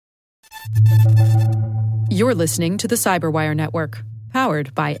You're listening to the Cyberwire Network,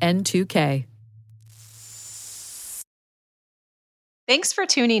 powered by N2K. Thanks for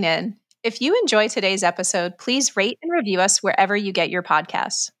tuning in. If you enjoy today's episode, please rate and review us wherever you get your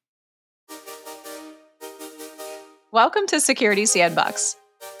podcasts. Welcome to Security Sandbox.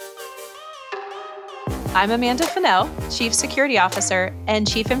 I'm Amanda Fennell, Chief Security Officer and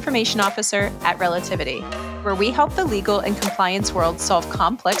Chief Information Officer at Relativity, where we help the legal and compliance world solve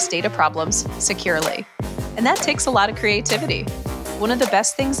complex data problems securely. And that takes a lot of creativity. One of the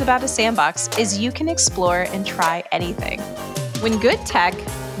best things about a sandbox is you can explore and try anything. When good tech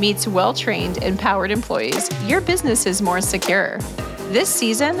meets well-trained, empowered employees, your business is more secure. This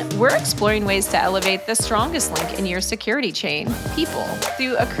season, we're exploring ways to elevate the strongest link in your security chain, people,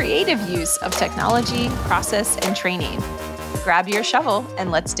 through a creative use of technology, process, and training. Grab your shovel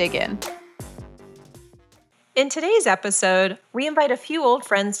and let's dig in. In today's episode, we invite a few old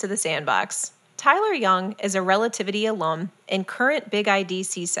friends to the sandbox. Tyler Young is a Relativity alum and current Big ID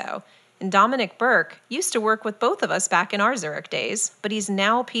CISO, and Dominic Burke used to work with both of us back in our Zurich days, but he's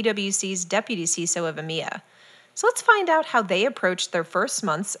now PwC's Deputy CISO of EMEA. So let's find out how they approached their first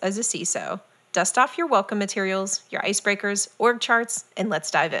months as a CISO. Dust off your welcome materials, your icebreakers, org charts, and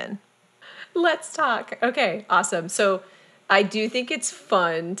let's dive in. Let's talk. Okay, awesome. So I do think it's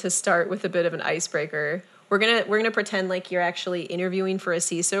fun to start with a bit of an icebreaker. We're gonna pretend like you're actually interviewing for a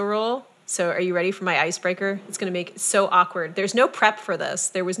CISO role. So are you ready for my icebreaker? It's going to make it so awkward. There's no prep for this.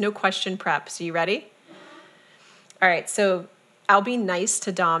 There was no question prep. So you ready? All right. So I'll be nice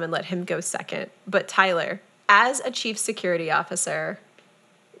to Dom and let him go second. But Tyler, as a chief security officer,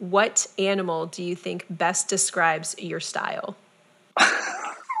 what animal do you think best describes your style?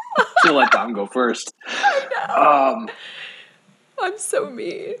 I'll let Dom go first. I know. I'm so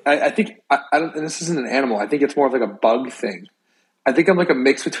mean. I think, and this isn't an animal. I think it's more of like a bug thing. I think I'm like a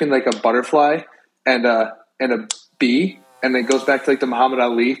mix between like a butterfly and a bee, and it goes back to like the Muhammad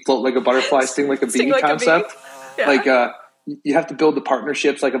Ali float like a butterfly, sting like a bee like concept. Yeah. Like you have to build the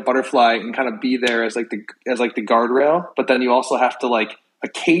partnerships like a butterfly and kind of be there as like the guardrail, but then you also have to like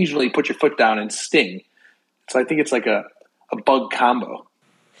occasionally put your foot down and sting. So I think it's like a bug combo.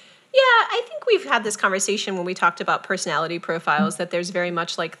 Yeah, I think we've had this conversation when we talked about personality profiles, that there's very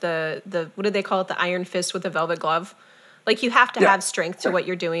much like the what do they call it, the iron fist with a velvet glove. Like you have to have strength to what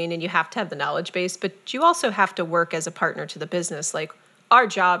you're doing and you have to have the knowledge base, but you also have to work as a partner to the business. Like our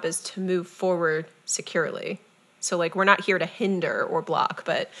job is to move forward securely. So like we're not here to hinder or block,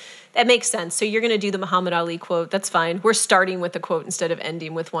 but that makes sense. So you're going to do the Muhammad Ali quote. That's fine. We're starting with a quote instead of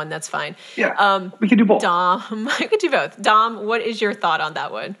ending with one. That's fine. Yeah, we can do both. Dom, I could do both. Dom, what is your thought on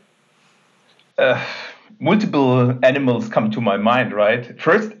that one? Multiple animals come to my mind, right?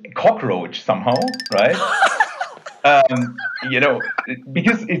 First, cockroach somehow, right?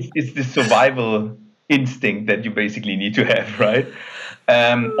 Because it's the survival instinct that you basically need to have, right?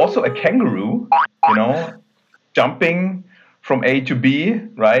 Also a kangaroo, jumping from A to B,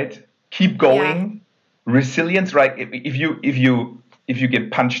 right? Keep going, resilience, right? If you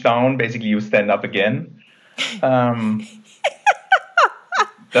get punched down, basically you stand up again. Does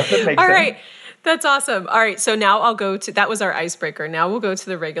that make sense? All right. That's awesome. All right. So now I'll go to, that was our icebreaker. Now we'll go to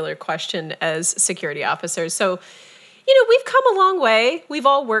the regular question as security officers. So, we've come a long way. We've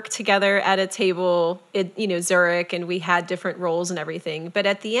all worked together at a table in, Zurich, and we had different roles and everything. But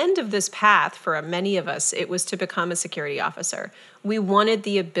at the end of this path, for many of us, it was to become a security officer. We wanted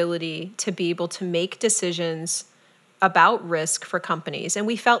the ability to be able to make decisions about risk for companies. And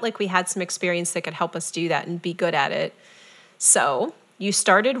we felt like we had some experience that could help us do that and be good at it. So you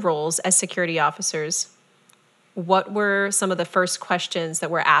started roles as security officers. What were some of the first questions that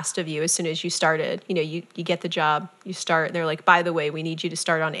were asked of you as soon as you started? You get the job, you start, and they're like, by the way, we need you to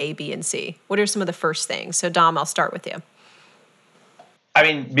start on A, B, and C. What are some of the first things? So Dom, I'll start with you. I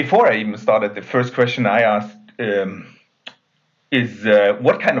mean, before I even started, the first question I asked is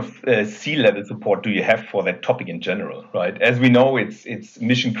what kind of C-level support do you have for that topic in general, right? As we know, it's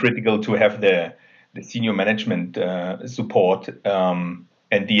mission critical to have the senior management support and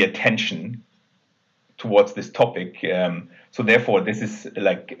the attention towards this topic. So therefore, this is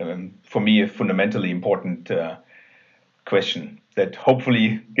for me, a fundamentally important question that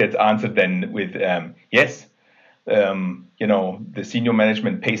hopefully gets answered then with yes. The senior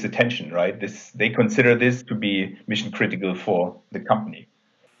management pays attention, right? They consider this to be mission critical for the company.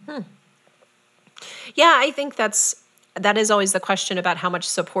 Yeah, I think that is always the question about how much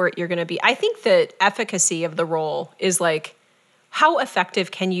support you're going to be. I think the efficacy of the role is like, how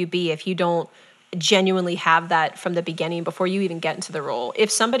effective can you be if you don't genuinely have that from the beginning before you even get into the role? If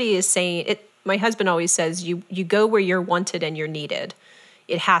somebody is saying it, my husband always says you go where you're wanted and you're needed.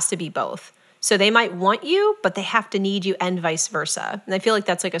 it has to be both. So they might want you, but they have to need you, and vice versa. And I feel like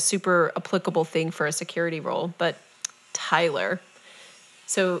that's like a super applicable thing for a security role. But Tyler,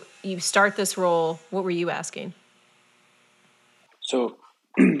 so you start this role. What were you asking? So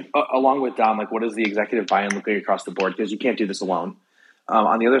along with Dom, like what does the executive buy-in look like across the board? Because you can't do this alone.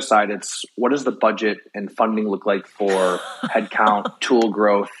 On the other side, it's what does the budget and funding look like for headcount, tool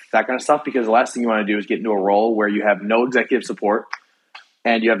growth, that kind of stuff? Because the last thing you want to do is get into a role where you have no executive support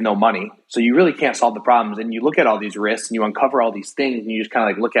and you have no money. So you really can't solve the problems. And you look at all these risks and you uncover all these things and you just kind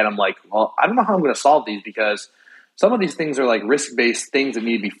of like look at them like, well, I don't know how I'm going to solve these because some of these things are like risk-based things that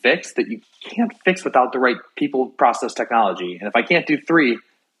need to be fixed that you can't fix without the right people, process, technology. And if I can't do three,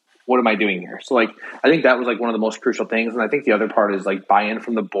 what am I doing here? So like, I think that was like one of the most crucial things. And I think the other part is like buy-in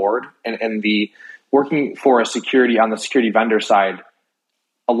from the board and the working for a security on the security vendor side.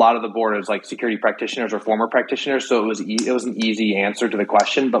 A lot of the board is like security practitioners or former practitioners. So it was an easy answer to the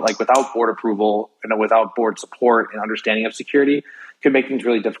question, but like without board approval and without board support and understanding of security could make things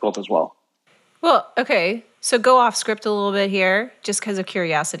really difficult as well. Well, okay. So go off script a little bit here, just because of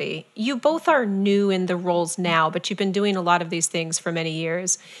curiosity. You both are new in the roles now, but you've been doing a lot of these things for many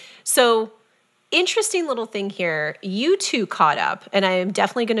years. So interesting little thing here. You two caught up, and I am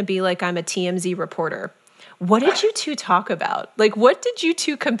definitely going to be like I'm a TMZ reporter. What did you two talk about? Like, what did you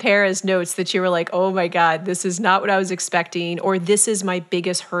two compare as notes that you were like, oh my God, this is not what I was expecting, or this is my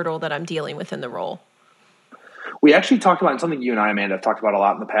biggest hurdle that I'm dealing with in the role? We actually talked about, and something you and I, Amanda, have talked about a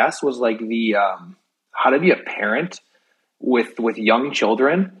lot in the past, was like the how to be a parent with young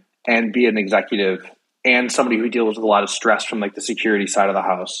children and be an executive and somebody who deals with a lot of stress from like the security side of the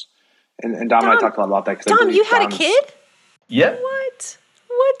house. And Dom and I talked a lot about that. Dom, you had a kid? Yeah.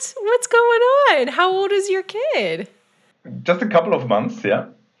 What's going on? How old is your kid? Just a couple of months, yeah.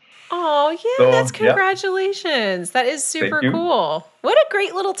 Oh, yeah, so, that's congratulations. Yeah. That is super cool. What a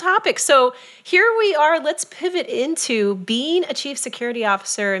great little topic. So here we are. Let's pivot into being a chief security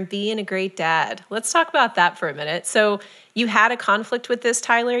officer and being a great dad. Let's talk about that for a minute. So you had a conflict with this,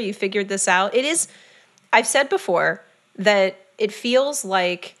 Tyler. You figured this out. It is, I've said before that it feels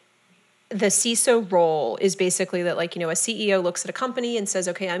like the CISO role is basically that, like, you know, a CEO looks at a company and says,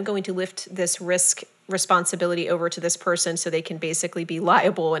 okay, I'm going to lift this risk responsibility over to this person so they can basically be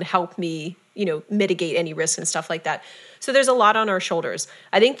liable and help me, you know, mitigate any risk and stuff like that. So there's a lot on our shoulders.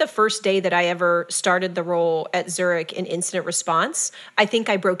 I think the first day that I ever started the role at Zurich in incident response, I think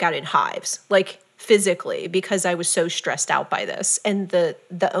I broke out in hives, like physically, because I was so stressed out by this and the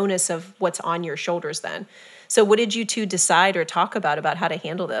onus of what's on your shoulders then. So what did you two decide or talk about how to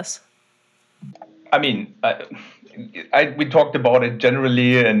handle this? I mean, we talked about it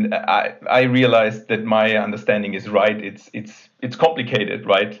generally, and I realized that my understanding is right. It's complicated,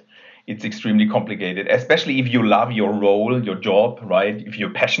 right? It's extremely complicated, especially if you love your role, your job, right? If you're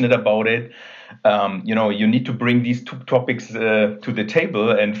passionate about it, you know, you need to bring these two topics to the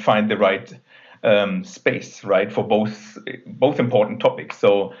table and find the right space, right, for both important topics.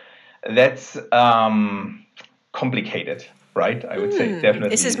 So that's complicated. Right, I would say definitely.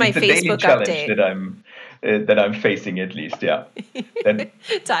 This is my it's Facebook a daily challenge update that I'm facing, at least. Yeah.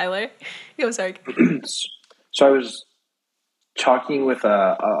 Tyler, sorry. So I was talking with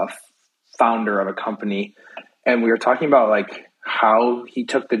a founder of a company, and we were talking about like how he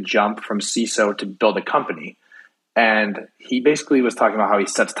took the jump from CISO to build a company, and he basically was talking about how he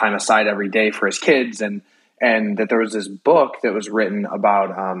sets time aside every day for his kids, and that there was this book that was written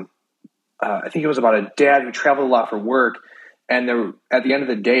about. I think it was about a dad who traveled a lot for work. And at the end of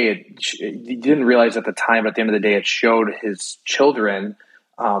the day, he didn't realize at the time, but at the end of the day, it showed his children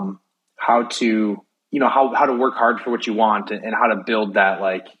how to, you know, how to work hard for what you want and how to build that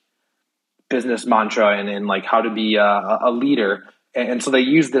like business mantra and like how to be a leader. And so they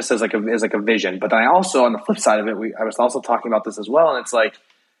use this as like a vision. But then I also, on the flip side of it, I was also talking about this as well. And it's like,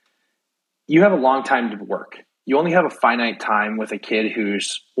 you have a long time to work. You only have a finite time with a kid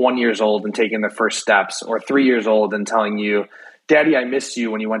who's 1 year old and taking their first steps, or 3 years old and telling you, Daddy, I missed you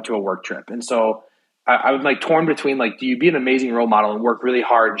when you went to a work trip. And so I was like torn between like, do you be an amazing role model and work really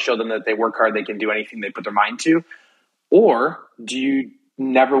hard and show them that they work hard, they can do anything they put their mind to? Or do you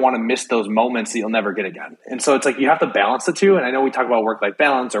never want to miss those moments that you'll never get again? And so it's like, you have to balance the two. And I know we talk about work-life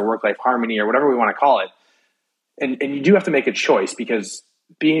balance or work-life harmony or whatever we want to call it. And you do have to make a choice, because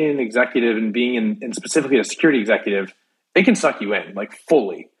being an executive and being in specifically a security executive, it can suck you in like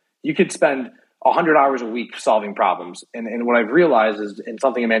fully. You could spend 100 hours a week solving problems. And what I've realized is, and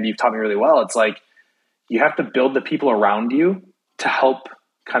something, Amanda, you've taught me really well, it's like you have to build the people around you to help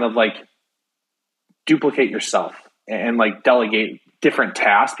kind of like duplicate yourself and like delegate different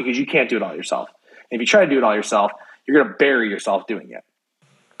tasks, because you can't do it all yourself. And if you try to do it all yourself, you're going to bury yourself doing it.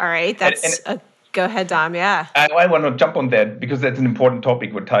 All right. Go ahead, Dom. Yeah. I want to jump on that because that's an important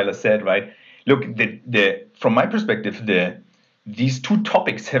topic, what Tyler said, right? Look, from my perspective, these two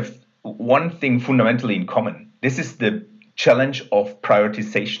topics have one thing fundamentally in common. This is the challenge of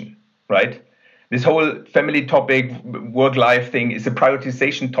prioritization, right? This whole family topic, work-life thing is a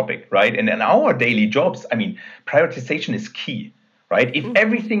prioritization topic, right? And in our daily jobs, I mean, prioritization is key, right? If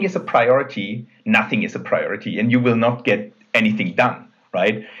everything is a priority, nothing is a priority, and you will not get anything done,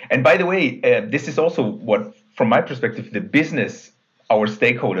 right? And by the way, this is also what, from my perspective, the business, our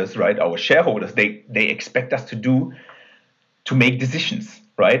stakeholders, right, our shareholders, they expect us to do, to make decisions,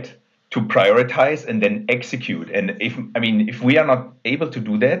 right? To prioritize and then execute. And if we are not able to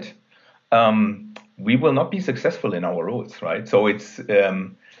do that, we will not be successful in our roles, right? So it's a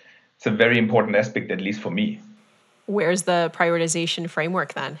very important aspect, at least for me. Where's the prioritization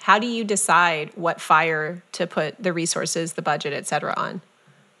framework then? How do you decide what fire to put the resources, the budget, et cetera, on?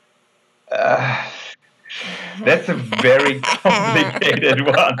 That's a very complicated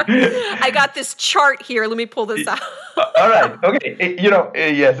one. I got this chart here. Let me pull this out. All right. Okay.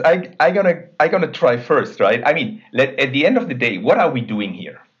 Yes. I'm gonna try first, right? I mean, at the end of the day, what are we doing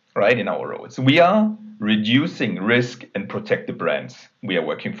here, right? In our roles, we are reducing risk and protect the brands we are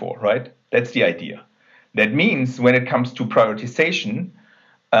working for, right? That's the idea. That means when it comes to prioritization,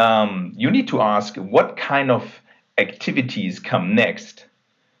 you need to ask what kind of activities come next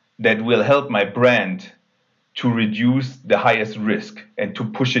that will help my brand to reduce the highest risk and to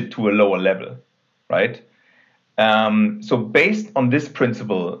push it to a lower level, right? So based on this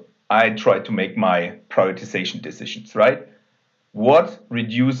principle, I try to make my prioritization decisions, right? What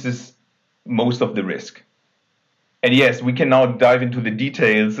reduces most of the risk? And yes, we can now dive into the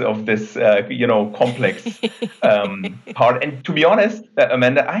details of this, complex part. And to be honest,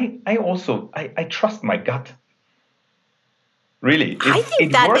 Amanda, I trust my gut. Really, I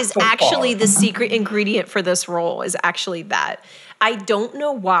think that is actually the secret ingredient for this role. Is actually that. I don't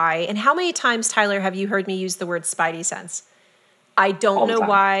know why. And how many times, Tyler, have you heard me use the word spidey sense? I don't know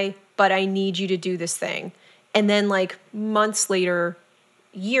why, but I need you to do this thing. And then like months later,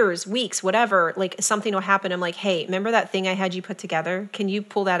 years, weeks, whatever, like something will happen. I'm like, hey, remember that thing I had you put together? Can you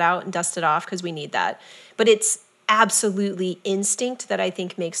pull that out and dust it off? Because we need that. But it's absolutely instinct that I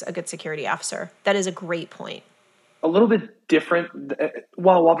think makes a good security officer. That is a great point. A little bit different.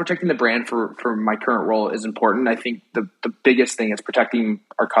 While protecting the brand for my current role is important, I think the biggest thing is protecting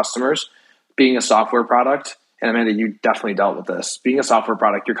our customers. Being a software product, and Amanda, you definitely dealt with this. Being a software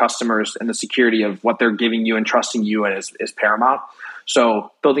product, your customers and the security of what they're giving you and trusting you in is paramount.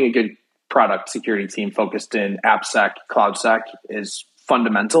 So building a good product security team focused in AppSec, CloudSec is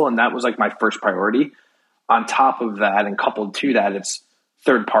fundamental. And that was like my first priority. On top of that, and coupled to that, it's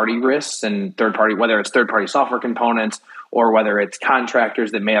third-party risks and whether it's third-party software components or whether it's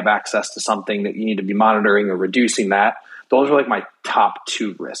contractors that may have access to something that you need to be monitoring or reducing that. Those are like my top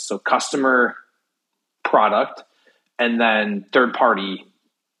two risks. So customer, product, and then third-party,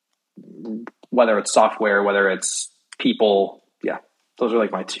 whether it's software, whether it's people. Yeah, those are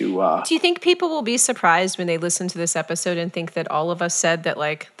like my two. Do you think people will be surprised when they listen to this episode and think that all of us said that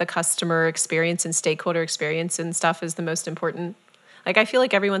like the customer experience and stakeholder experience and stuff is the most important? Like, I feel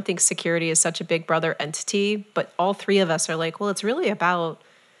like everyone thinks security is such a big brother entity, but all three of us are like, well, it's really about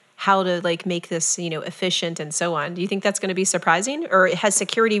how to like make this, efficient and so on. Do you think that's going to be surprising? Or has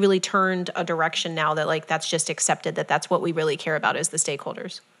security really turned a direction now that like that's just accepted, that that's what we really care about as the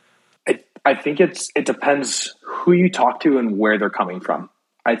stakeholders? I think it depends who you talk to and where they're coming from.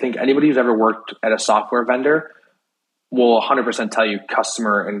 I think anybody who's ever worked at a software vendor will 100% tell you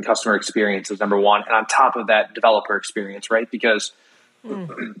customer experience is number one. And on top of that, developer experience, right? Because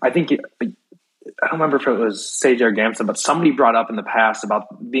I think, I don't remember if it was Sage or Gamson, but somebody brought up in the past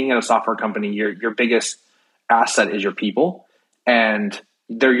about being at a software company, your biggest asset is your people. And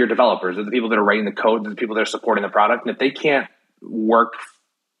they're your developers. They're the people that are writing the code. They're the people that are supporting the product. And if they can't work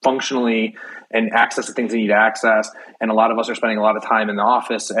functionally and access the things they need to access, and a lot of us are spending a lot of time in the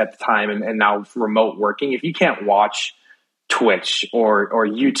office at the time and now remote working, if you can't watch Twitch or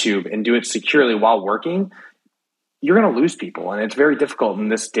YouTube and do it securely while working, you're going to lose people. And it's very difficult in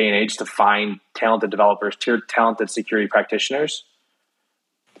this day and age to find talented developers, talented security practitioners.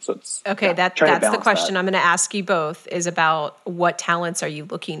 So it's okay. That's the question I'm going to ask you both is about what talents are you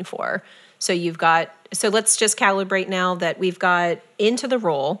looking for? So let's just calibrate now that we've got into the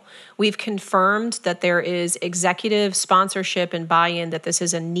role. We've confirmed that there is executive sponsorship and buy-in, that this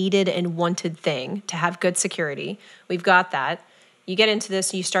is a needed and wanted thing to have good security. We've got that. You get into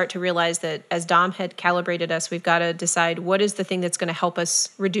this and you start to realize that as Dom had calibrated us, we've got to decide what is the thing that's going to help us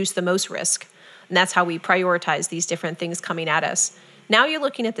reduce the most risk. And that's how we prioritize these different things coming at us. Now you're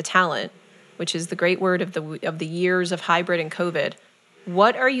looking at the talent, which is the great word of the years of hybrid and COVID.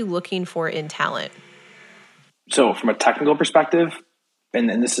 What are you looking for in talent? So from a technical perspective,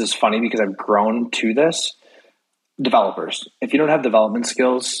 and this is funny because I've grown to this, developers. If you don't have development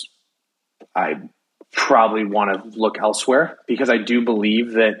skills, I probably want to look elsewhere, because I do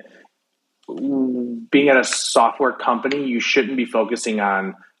believe that being at a software company, you shouldn't be focusing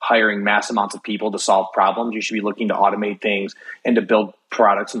on hiring mass amounts of people to solve problems. You should be looking to automate things and to build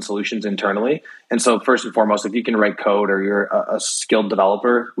products and solutions internally. And so first and foremost, if you can write code or you're a skilled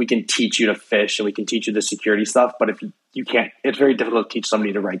developer, we can teach you to fish and we can teach you the security stuff. But if you can't, it's very difficult to teach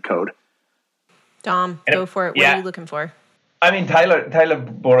somebody to write code. Dom, go for it. What are you looking for? I mean, Tyler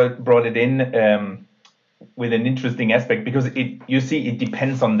brought it in with an interesting aspect, because it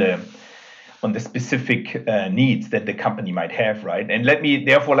depends on the specific needs that the company might have, right? And let me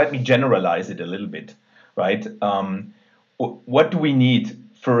generalize it a little bit, right? What do we need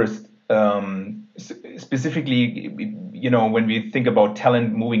first, specifically, when we think about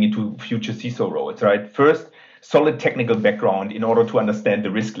talent moving into future CISO roles, right? First, solid technical background in order to understand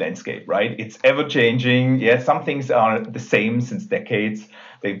the risk landscape, right? It's ever changing. Yeah, some things are the same since decades.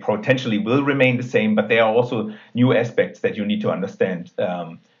 They potentially will remain the same, but there are also new aspects that you need to understand.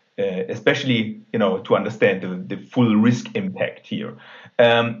 Especially, to understand the full risk impact here.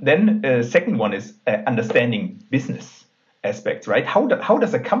 Then second one is understanding business aspects, right? How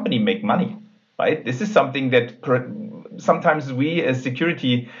does a company make money, right? This is something that sometimes we as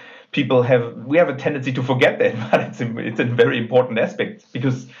security people have a tendency to forget that, but it's a very important aspect,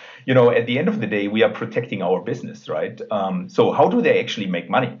 because at the end of the day we are protecting our business, right? So how do they actually make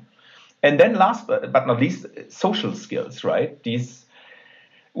money? And then last but not least, social skills, right?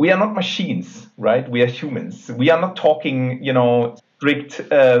 We are not machines, right? We are humans. We are not talking, strict,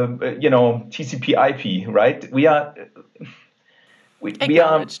 TCP/IP, right? We are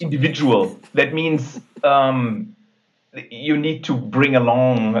individual. That means you need to bring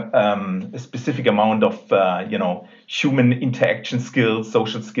along a specific amount of, human interaction skills,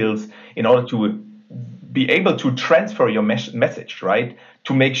 social skills, in order to be able to transfer your message, right?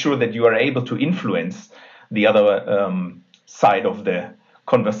 To make sure that you are able to influence the other side of the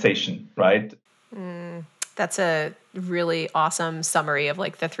conversation, right? That's a really awesome summary of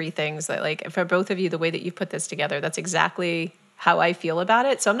the three things that, for both of you, the way that you put this together, that's exactly how I feel about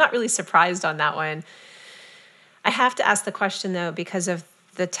it. So I'm not really surprised on that one. I have to ask the question though, because of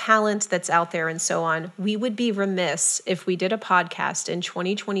the talent that's out there and so on. We would be remiss if we did a podcast in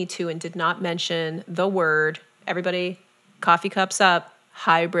 2022 and did not mention the word, everybody, coffee cups up,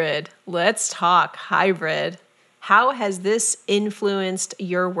 hybrid. Let's talk hybrid. How has this influenced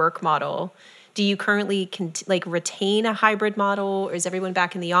your work model? Do you currently retain a hybrid model, or is everyone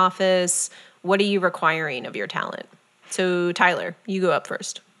back in the office? What are you requiring of your talent? So Tyler, you go up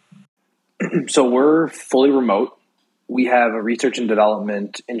first. So we're fully remote. We have a research and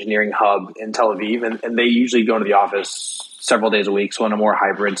development engineering hub in Tel Aviv, and they usually go into the office several days a week, so in a more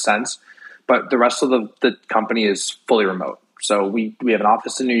hybrid sense. But the rest of the company is fully remote. So we have an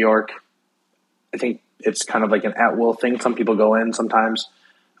office in New York. I think it's kind of like an at-will thing. Some people go in sometimes.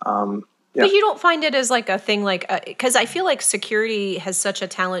 But you don't find it as a thing because I feel like security has such a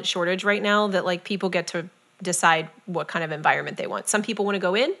talent shortage right now that people get to decide what kind of environment they want. Some people want to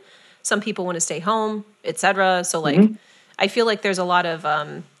go in, some people want to stay home, etc. So I feel like there's a lot of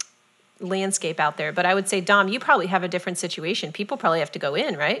landscape out there. But I would say, Dom, you probably have a different situation. People probably have to go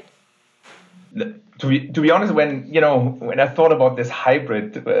in, right? To be honest, when I thought about this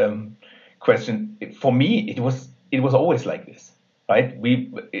hybrid question, for me it was always like this, right?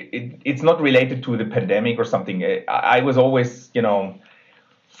 It's not related to the pandemic or something. I was always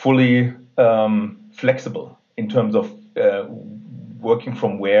fully flexible in terms of working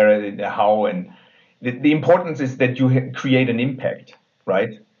from where, how, and the importance is that you create an impact,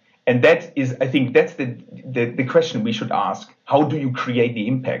 right? And that is, I think that's the question we should ask. How do you create the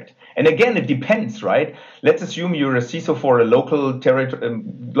impact? And again, it depends, right? Let's assume you're a CISO for a local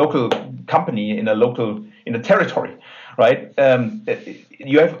company in a territory, right?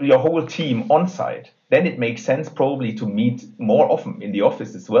 You have your whole team on site. Then it makes sense probably to meet more often in the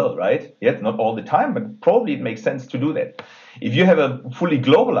office as well, right? Yet not all the time, but probably it makes sense to do that. If you have a fully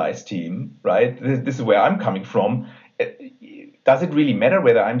globalized team, right? This is where I'm coming from. Does it really matter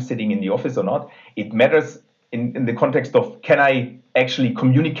whether I'm sitting in the office or not? It matters in the context of, can I actually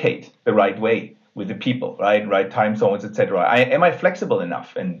communicate the right way with the people, right time zones, etc. Am I flexible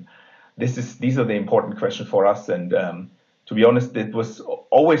enough? And these are the important questions for us. And to be honest, it was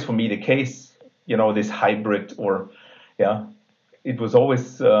always for me the case. This hybrid, it was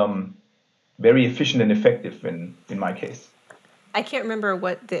always very efficient and effective in my case. I can't remember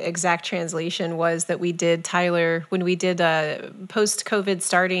what the exact translation was that we did, Tyler. When we did post-COVID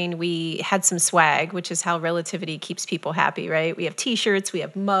starting, we had some swag, which is how relativity keeps people happy, right? We have T-shirts, we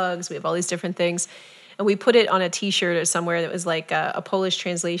have mugs, we have all these different things. And we put it on a T-shirt or somewhere that was like a Polish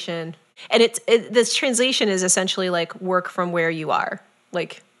translation. And this translation is essentially like work from where you are,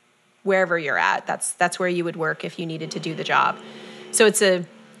 like wherever you're at. That's where you would work if you needed to do the job. So it's an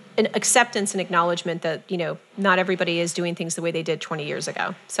acceptance and acknowledgement that, not everybody is doing things the way they did 20 years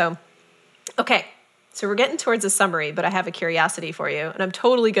ago. So, okay. So we're getting towards a summary, but I have a curiosity for you, and I'm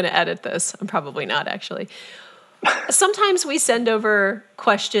totally going to edit this. I'm probably not, actually. Sometimes we send over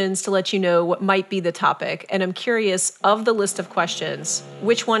questions to let you know what might be the topic, and I'm curious, of the list of questions,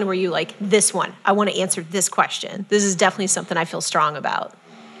 which one were you like, this one, I want to answer this question. This is definitely something I feel strong about.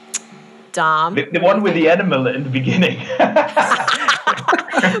 Dom? The one with the animal in the beginning.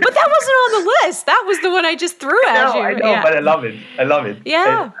 But that wasn't on the list. That was the one I just threw at you. I know, yeah. But I love it.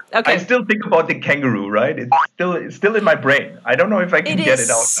 Yeah. Okay. I still think about the kangaroo, right? It's still in my brain. I don't know if I can get it out. It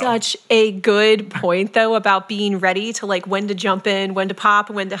is such a good point, though, about being ready to like when to jump in, when to pop,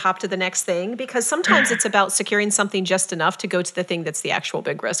 when to hop to the next thing. Because sometimes it's about securing something just enough to go to the thing that's the actual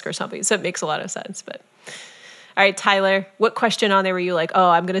big risk or something. So it makes a lot of sense. But all right, Tyler, what question on there were you like, oh,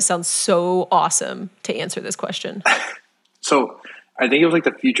 I'm going to sound so awesome to answer this question? So I think it was like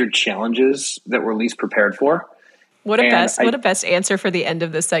the future challenges that we're least prepared for. What a best answer for the end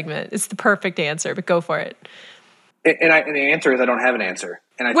of this segment. It's the perfect answer, but go for it. And the answer is I don't have an answer.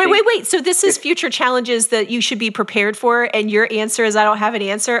 And wait. So this is future challenges that you should be prepared for, and your answer is I don't have an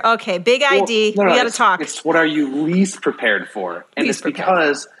answer? Okay, big ID. We got to talk. It's what are you least prepared for? And it's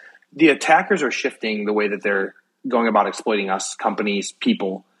because the attackers are shifting the way that they're going about exploiting us, companies,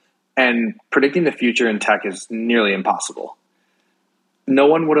 people, and predicting the future in tech is nearly impossible. No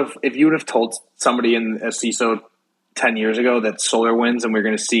one would have, if you would have told somebody in a CISO 10 years ago that SolarWinds and we're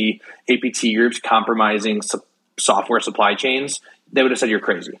going to see APT groups compromising software supply chains, they would have said you're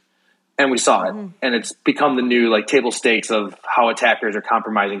crazy. And we saw it. And it's become the new like table stakes of how attackers are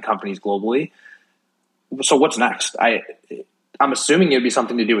compromising companies globally. So what's next? I'm assuming it would be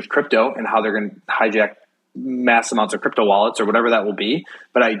something to do with crypto and how they're going to hijack mass amounts of crypto wallets or whatever that will be.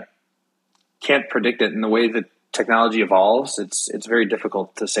 But I can't predict it in the way that technology evolves. It's very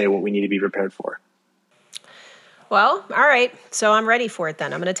difficult to say what we need to be prepared for. Well, all right. So I'm ready for it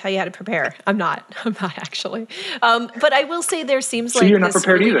then. I'm going to tell you how to prepare. I'm not actually. But I will say there seems like you're not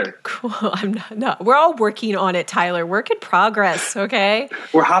prepared either. Cool. I'm not. No, we're all working on it, Tyler. Work in progress. Okay.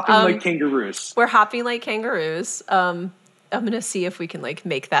 We're hopping like kangaroos. We're hopping like kangaroos. I'm going to see if we can like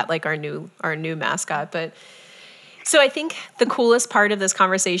make that like our new mascot. But so I think the coolest part of this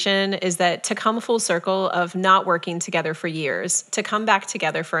conversation is that to come full circle of not working together for years, to come back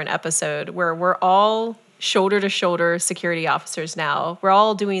together for an episode where we're all shoulder to shoulder security officers now. We're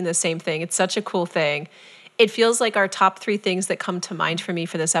all doing the same thing. It's such a cool thing. It feels like our top 3 things that come to mind for me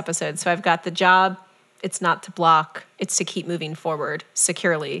for this episode. So I've got the job. It's not to block. It's to keep moving forward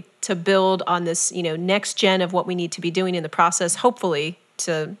securely, to build on this, next gen of what we need to be doing in the process, hopefully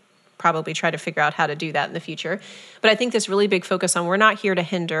to probably try to figure out how to do that in the future. But I think this really big focus on we're not here to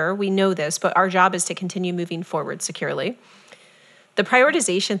hinder. We know this, but our job is to continue moving forward securely. The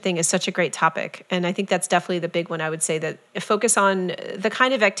prioritization thing is such a great topic. And I think that's definitely the big one. I would say that focus on the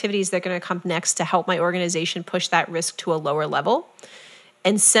kind of activities that are going to come next to help my organization push that risk to a lower level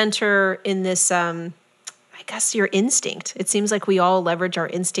and center in this, I guess, your instinct. It seems like we all leverage our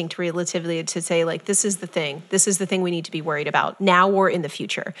instinct relatively to say, like, this is the thing. This is the thing we need to be worried about now or in the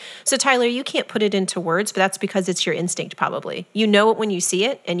future. So, Tyler, you can't put it into words, but that's because it's your instinct probably. You know it when you see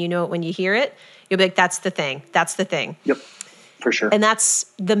it and you know it when you hear it. You'll be like, that's the thing. That's the thing. Yep. For sure. And that's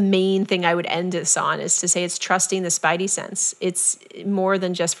the main thing I would end this on, is to say it's trusting the spidey sense. It's more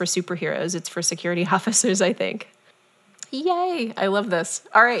than just for superheroes. It's for security officers, I think. Yay. I love this.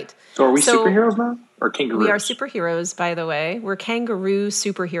 All right. So are we superheroes now or kangaroos? We are superheroes, by the way. We're kangaroo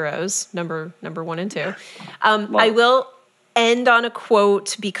superheroes, number 1 and 2. I will end on a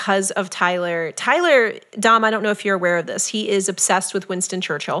quote because of Tyler. Tyler, Dom, I don't know if you're aware of this. He is obsessed with Winston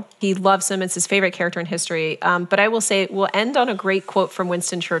Churchill. He loves him. It's his favorite character in history. But I will say we'll end on a great quote from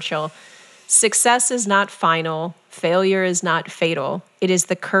Winston Churchill. Success is not final. Failure is not fatal. It is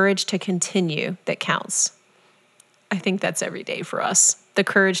the courage to continue that counts. I think that's every day for us. The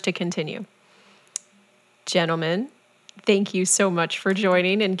courage to continue. Gentlemen, thank you so much for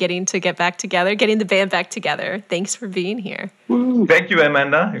joining and getting the band back together. Thanks for being here. Woo. Thank you,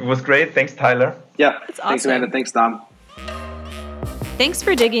 Amanda. It was great. Thanks, Tyler. Yeah. That's awesome. Thanks, Amanda. Thanks, Dom. Thanks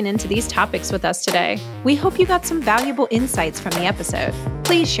for digging into these topics with us today. We hope you got some valuable insights from the episode.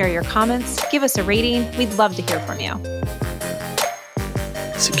 Please share your comments, give us a rating. We'd love to hear from you.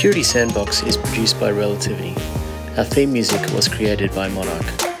 Security Sandbox is produced by Relativity. Our theme music was created by Monarch.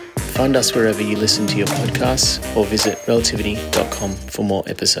 Find us wherever you listen to your podcasts or visit relativity.com for more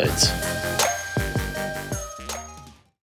episodes.